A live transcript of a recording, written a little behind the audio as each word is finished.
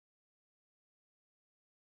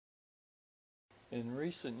In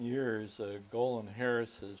recent years, Golin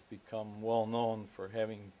Harris has become well known for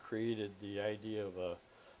having created the idea of a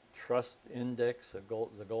trust index, the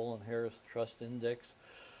Golin Harris Trust Index,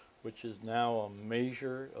 which is now a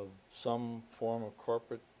measure of some form of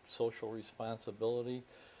corporate social responsibility.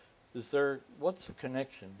 What's the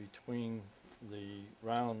connection between the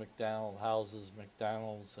Ronald McDonald Houses,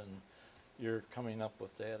 McDonald's, and you're coming up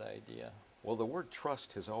with that idea? Well, the word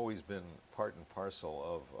trust has always been part and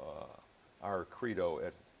parcel of our credo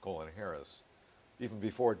at Golin Harris, even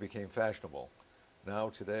before it became fashionable. Now,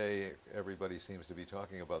 today, everybody seems to be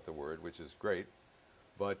talking about the word, which is great,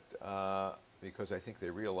 but because I think they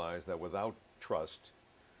realize that without trust,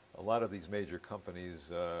 a lot of these major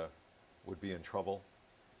companies would be in trouble.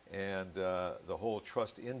 And the whole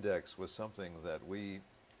trust index was something that we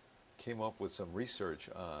came up with some research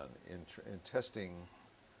on in testing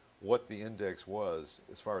what the index was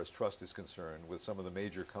as far as trust is concerned with some of the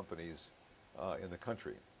major companies in the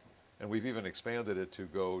country. And we've even expanded it to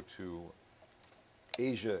go to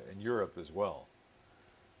Asia and Europe as well.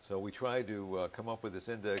 So we try to come up with this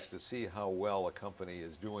index to see how well a company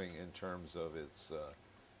is doing in terms of its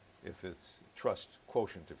trust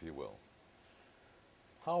quotient, if you will.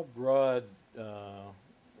 How broad,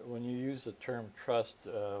 when you use the term trust,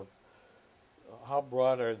 how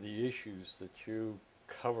broad are the issues that you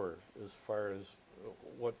cover as far as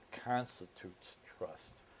what constitutes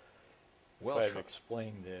trust? Well, Try to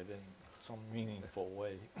explain that in some meaningful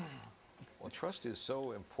way. well, trust is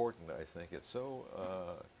so important, I think. It's so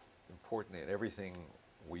important in everything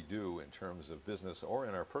we do in terms of business or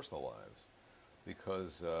in our personal lives,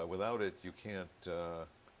 because without it, you can't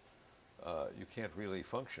really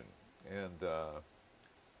function. And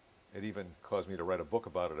it even caused me to write a book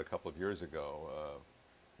about it a couple of years ago,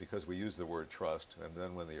 because we use the word trust. And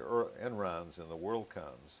then when the Enrons and the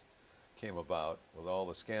WorldComs came about with all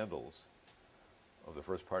the scandals of the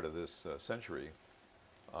first part of this century,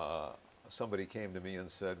 somebody came to me and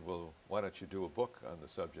said, well, why don't you do a book on the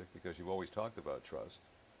subject, because you've always talked about trust.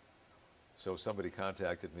 So somebody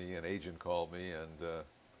contacted me, an agent called me, and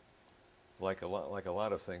like a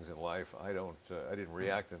lot of things in life, I didn't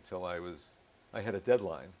react until I had a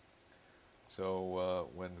deadline. So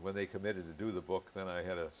when they committed to do the book, then I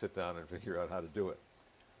had to sit down and figure out how to do it.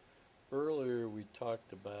 Earlier, we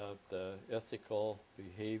talked about ethical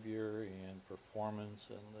behavior and performance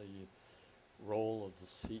and the role of the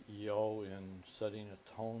CEO in setting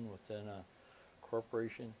a tone within a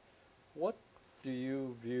corporation. What do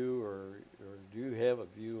you view, or do you have a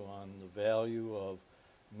view on the value of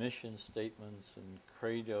mission statements and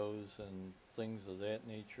credos and things of that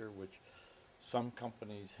nature, which some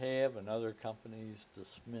companies have and other companies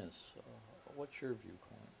dismiss? What's your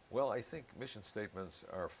viewpoint? Well, I think mission statements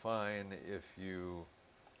are fine if you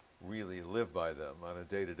really live by them on a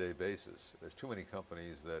day-to-day basis. There's too many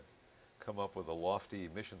companies that come up with a lofty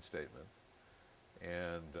mission statement,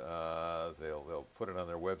 and they'll put it on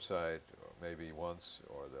their website or maybe once,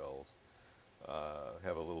 or they'll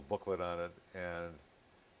have a little booklet on it.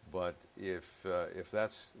 But if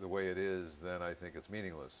that's the way it is, then I think it's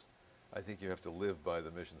meaningless. I think you have to live by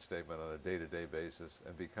the mission statement on a day-to-day basis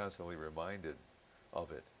and be constantly reminded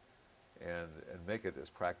of it, and make it as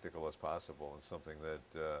practical as possible, and something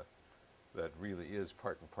that really is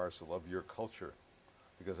part and parcel of your culture.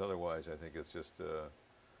 Because otherwise, I think it's just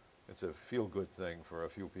it's a feel-good thing for a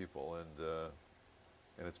few people,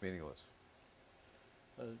 and it's meaningless.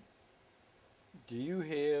 Uh, do you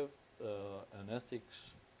have an ethics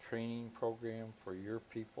training program for your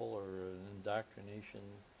people, or an indoctrination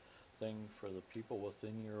thing for the people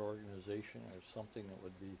within your organization, or something that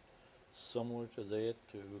would be similar to that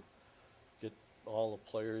to get all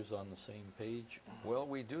the players on the same page? Well,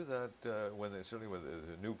 we do that certainly with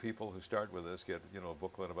the new people who start with us get a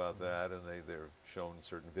booklet about that, and they're shown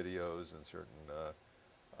certain videos and certain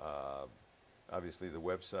obviously the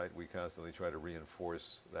website. We constantly try to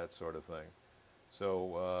reinforce that sort of thing.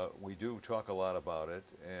 So we do talk a lot about it,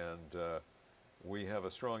 and we have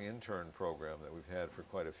a strong intern program that we've had for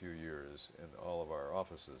quite a few years in all of our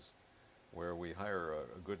offices, where we hire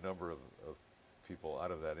a good number of people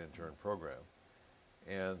out of that intern program.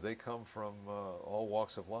 And they come from all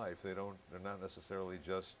walks of life. They're not necessarily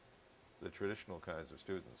just the traditional kinds of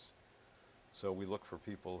students. So we look for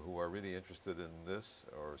people who are really interested in this,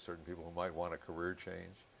 or certain people who might want a career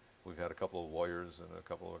change. We've had a couple of lawyers and a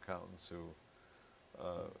couple of accountants who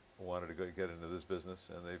wanted to get into this business,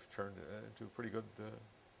 and they've turned into pretty good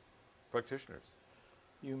practitioners.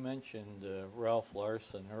 You mentioned Ralph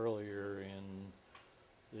Larson earlier, and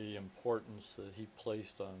the importance that he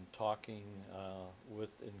placed on talking with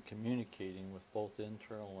and communicating with both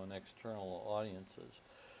internal and external audiences.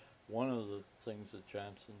 one of the things that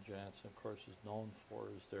Johnson Johnson, of course, is known for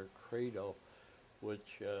is their Credo,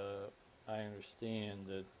 which I understand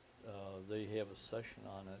that they have a session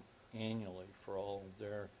on it annually for all of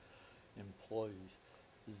their employees.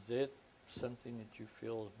 Is that something that you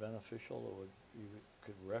feel is beneficial or would you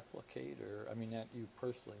could replicate, or I mean not you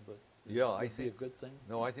personally, but Yeah, I would be a think, good thing?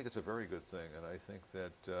 no, I think it's a very good thing, and I think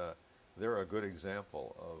that they're a good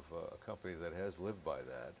example of a company that has lived by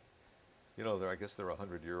that. You know, I guess they're a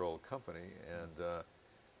 100-year-old company, and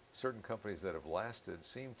certain companies that have lasted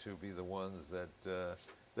seem to be the ones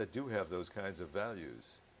that do have those kinds of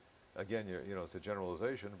values. Again, you know, it's a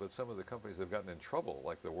generalization, but some of the companies that have gotten in trouble,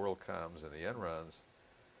 like the WorldComs and the Enrons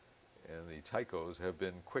and the Tycos, have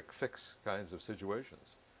been quick fix kinds of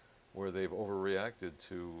situations where they've overreacted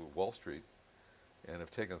to Wall Street and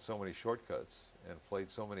have taken so many shortcuts and played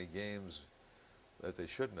so many games that they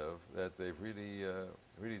shouldn't have, that they've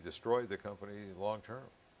really destroyed the company long term.